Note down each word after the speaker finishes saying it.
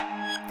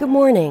Good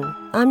morning,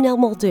 I'm Nell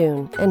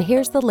Muldoon, and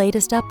here's the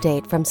latest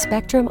update from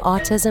Spectrum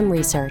Autism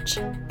Research.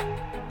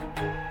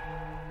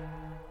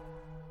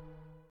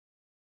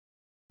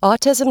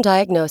 Autism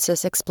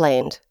Diagnosis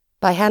Explained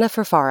by Hannah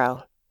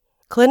Ferfaro.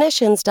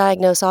 Clinicians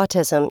diagnose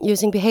autism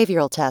using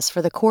behavioral tests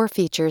for the core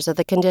features of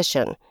the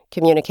condition,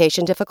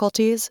 communication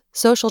difficulties,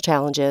 social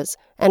challenges,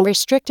 and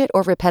restricted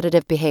or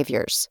repetitive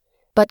behaviors.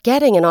 But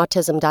getting an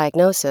autism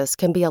diagnosis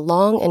can be a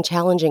long and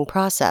challenging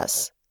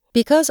process.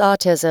 Because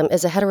autism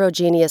is a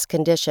heterogeneous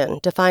condition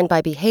defined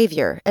by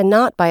behavior and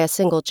not by a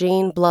single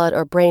gene, blood,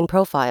 or brain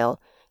profile,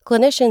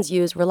 clinicians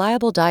use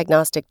reliable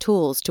diagnostic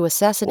tools to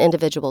assess an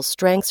individual's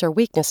strengths or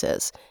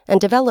weaknesses and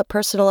develop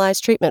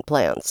personalized treatment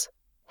plans.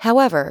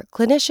 However,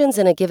 clinicians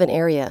in a given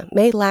area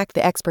may lack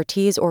the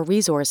expertise or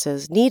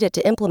resources needed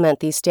to implement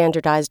these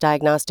standardized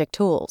diagnostic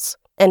tools,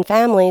 and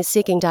families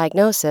seeking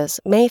diagnosis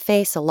may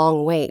face a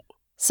long wait.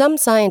 Some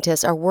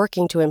scientists are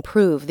working to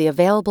improve the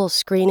available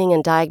screening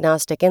and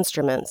diagnostic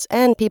instruments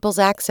and people's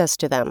access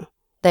to them.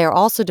 They are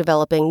also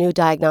developing new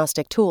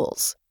diagnostic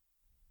tools.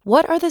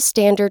 What are the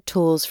standard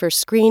tools for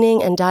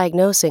screening and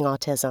diagnosing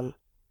autism?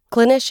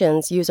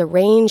 Clinicians use a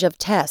range of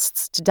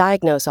tests to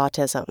diagnose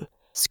autism.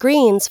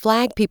 Screens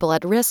flag people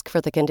at risk for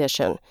the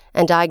condition,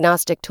 and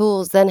diagnostic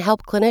tools then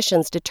help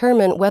clinicians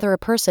determine whether a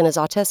person is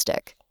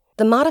autistic.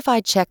 The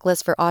Modified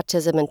Checklist for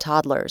Autism in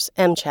Toddlers,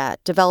 MCHAT,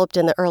 developed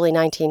in the early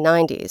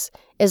 1990s,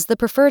 is the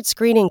preferred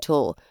screening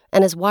tool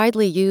and is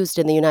widely used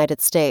in the United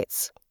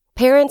States.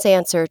 Parents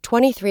answer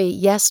 23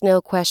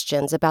 yes-no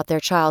questions about their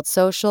child's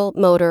social,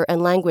 motor,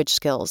 and language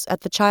skills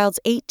at the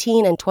child's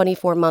 18 and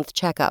 24-month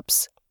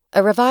checkups.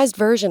 A revised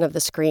version of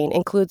the screen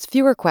includes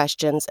fewer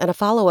questions and a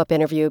follow-up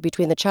interview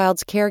between the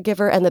child's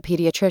caregiver and the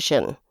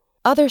pediatrician.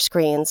 Other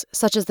screens,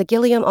 such as the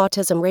Gilliam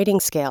Autism Rating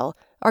Scale,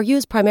 are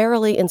used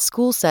primarily in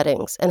school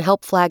settings and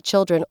help flag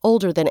children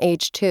older than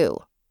age 2.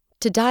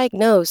 To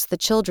diagnose the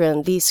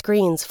children these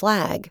screens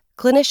flag,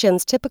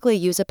 clinicians typically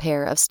use a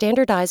pair of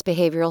standardized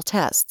behavioral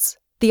tests,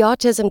 the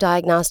Autism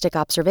Diagnostic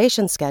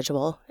Observation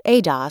Schedule,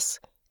 ADOS,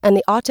 and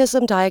the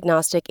Autism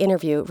Diagnostic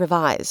Interview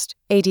Revised,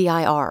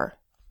 ADIR.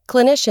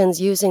 Clinicians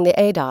using the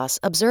ADOS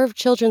observe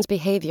children's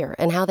behavior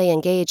and how they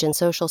engage in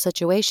social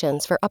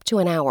situations for up to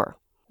an hour.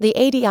 The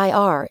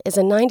ADIR is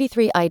a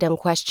 93-item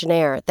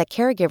questionnaire that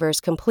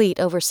caregivers complete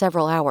over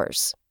several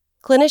hours.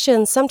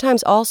 Clinicians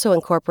sometimes also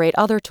incorporate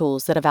other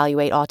tools that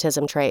evaluate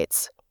autism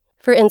traits.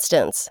 For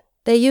instance,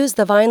 they use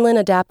the Vineland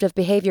Adaptive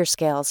Behavior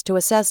Scales to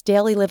assess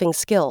daily living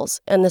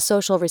skills and the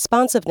Social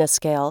Responsiveness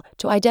Scale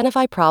to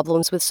identify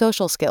problems with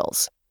social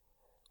skills.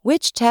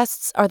 Which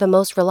tests are the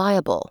most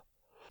reliable?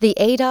 The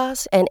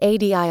ADOS and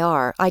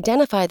ADIR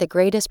identify the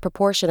greatest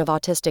proportion of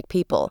autistic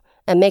people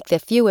and make the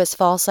fewest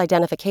false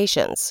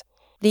identifications.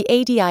 The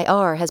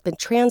ADIR has been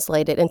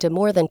translated into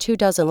more than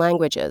 24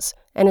 languages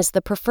and is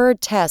the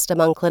preferred test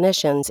among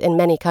clinicians in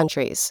many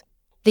countries.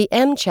 The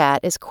MCHAT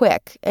is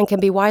quick and can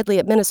be widely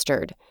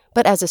administered,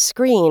 but as a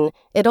screen,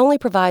 it only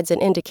provides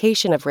an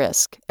indication of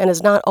risk and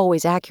is not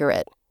always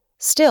accurate.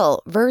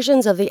 Still,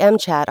 versions of the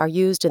MCHAT are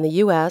used in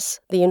the U.S.,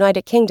 the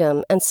United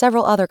Kingdom, and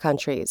several other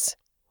countries.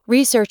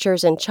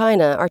 Researchers in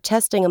China are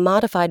testing a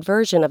modified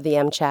version of the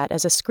MCHAT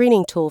as a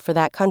screening tool for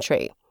that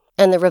country.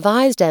 And the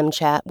revised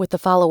MCHAT with the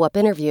follow-up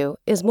interview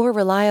is more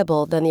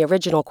reliable than the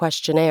original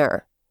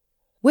questionnaire.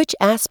 Which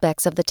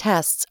aspects of the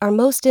tests are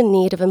most in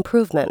need of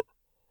improvement?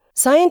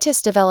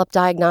 Scientists develop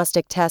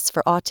diagnostic tests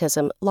for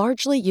autism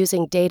largely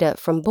using data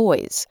from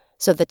boys,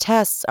 so the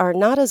tests are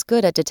not as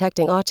good at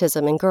detecting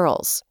autism in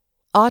girls.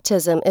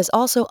 Autism is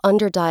also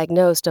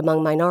underdiagnosed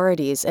among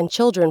minorities and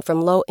children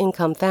from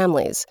low-income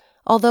families,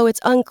 although it's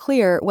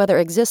unclear whether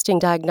existing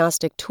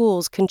diagnostic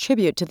tools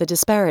contribute to the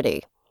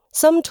disparity.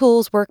 Some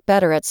tools work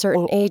better at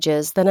certain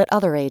ages than at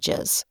other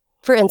ages.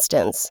 For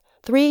instance,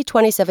 3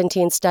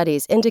 2017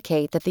 studies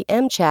indicate that the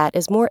MCHAT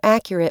is more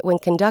accurate when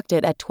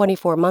conducted at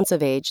 24 months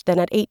of age than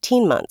at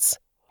 18 months.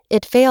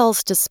 It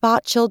fails to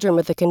spot children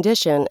with the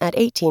condition at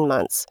 18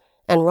 months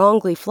and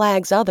wrongly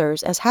flags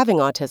others as having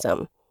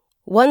autism.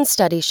 One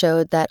study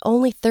showed that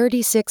only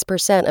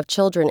 36% of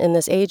children in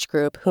this age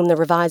group whom the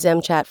revised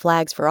MCHAT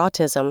flags for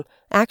autism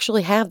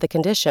actually have the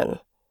condition.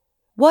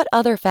 What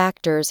other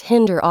factors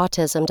hinder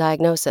autism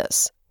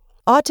diagnosis?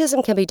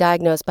 Autism can be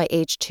diagnosed by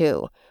age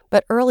 2,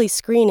 but early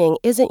screening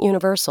isn't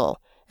universal,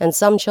 and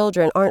some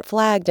children aren't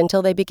flagged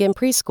until they begin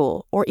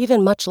preschool or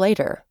even much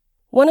later.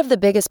 One of the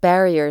biggest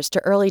barriers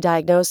to early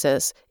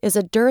diagnosis is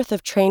a dearth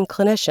of trained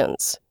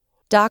clinicians.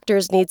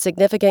 Doctors need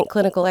significant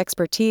clinical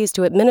expertise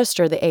to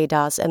administer the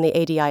ADOS and the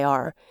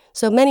ADIR,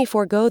 so many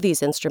forego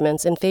these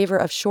instruments in favor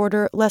of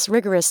shorter, less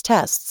rigorous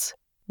tests.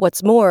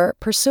 What's more,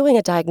 pursuing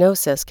a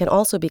diagnosis can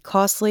also be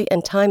costly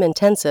and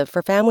time-intensive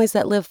for families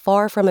that live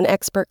far from an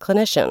expert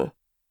clinician.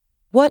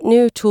 What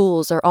new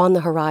tools are on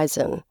the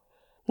horizon?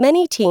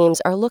 Many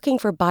teams are looking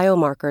for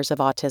biomarkers of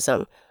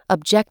autism,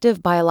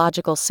 objective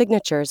biological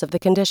signatures of the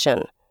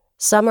condition.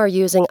 Some are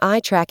using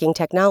eye-tracking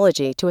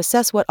technology to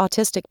assess what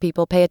autistic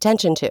people pay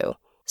attention to.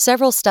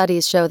 Several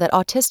studies show that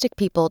autistic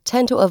people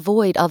tend to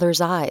avoid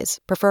others'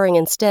 eyes, preferring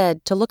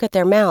instead to look at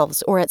their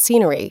mouths or at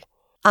scenery.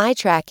 Eye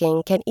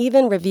tracking can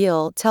even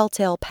reveal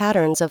telltale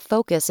patterns of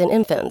focus in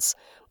infants,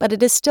 but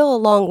it is still a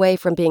long way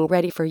from being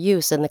ready for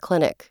use in the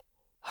clinic.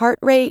 Heart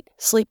rate,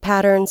 sleep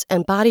patterns,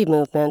 and body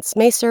movements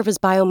may serve as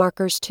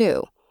biomarkers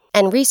too,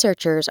 and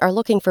researchers are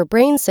looking for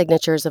brain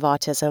signatures of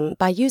autism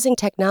by using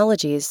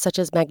technologies such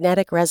as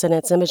magnetic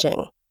resonance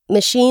imaging.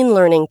 Machine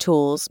learning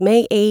tools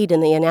may aid in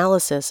the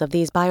analysis of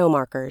these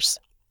biomarkers.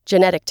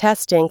 Genetic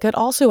testing could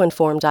also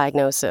inform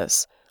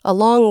diagnosis. A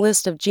long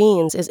list of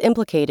genes is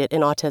implicated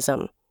in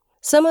autism.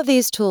 Some of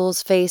these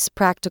tools face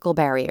practical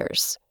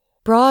barriers.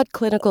 Broad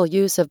clinical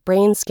use of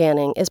brain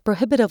scanning is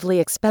prohibitively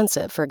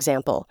expensive, for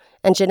example,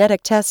 and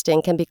genetic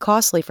testing can be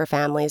costly for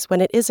families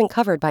when it isn't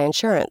covered by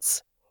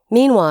insurance.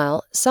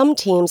 Meanwhile, some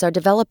teams are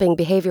developing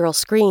behavioral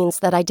screens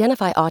that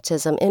identify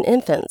autism in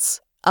infants.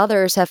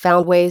 Others have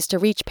found ways to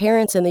reach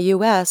parents in the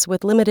U.S.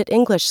 with limited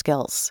English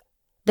skills.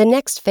 The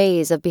next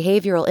phase of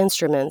behavioral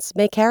instruments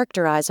may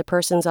characterize a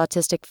person's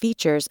autistic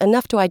features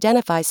enough to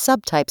identify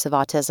subtypes of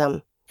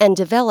autism and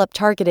develop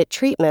targeted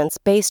treatments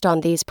based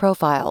on these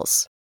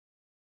profiles.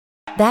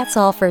 That's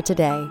all for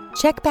today.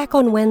 Check back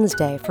on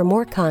Wednesday for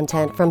more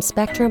content from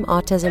Spectrum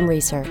Autism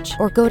Research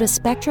or go to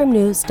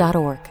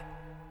spectrumnews.org.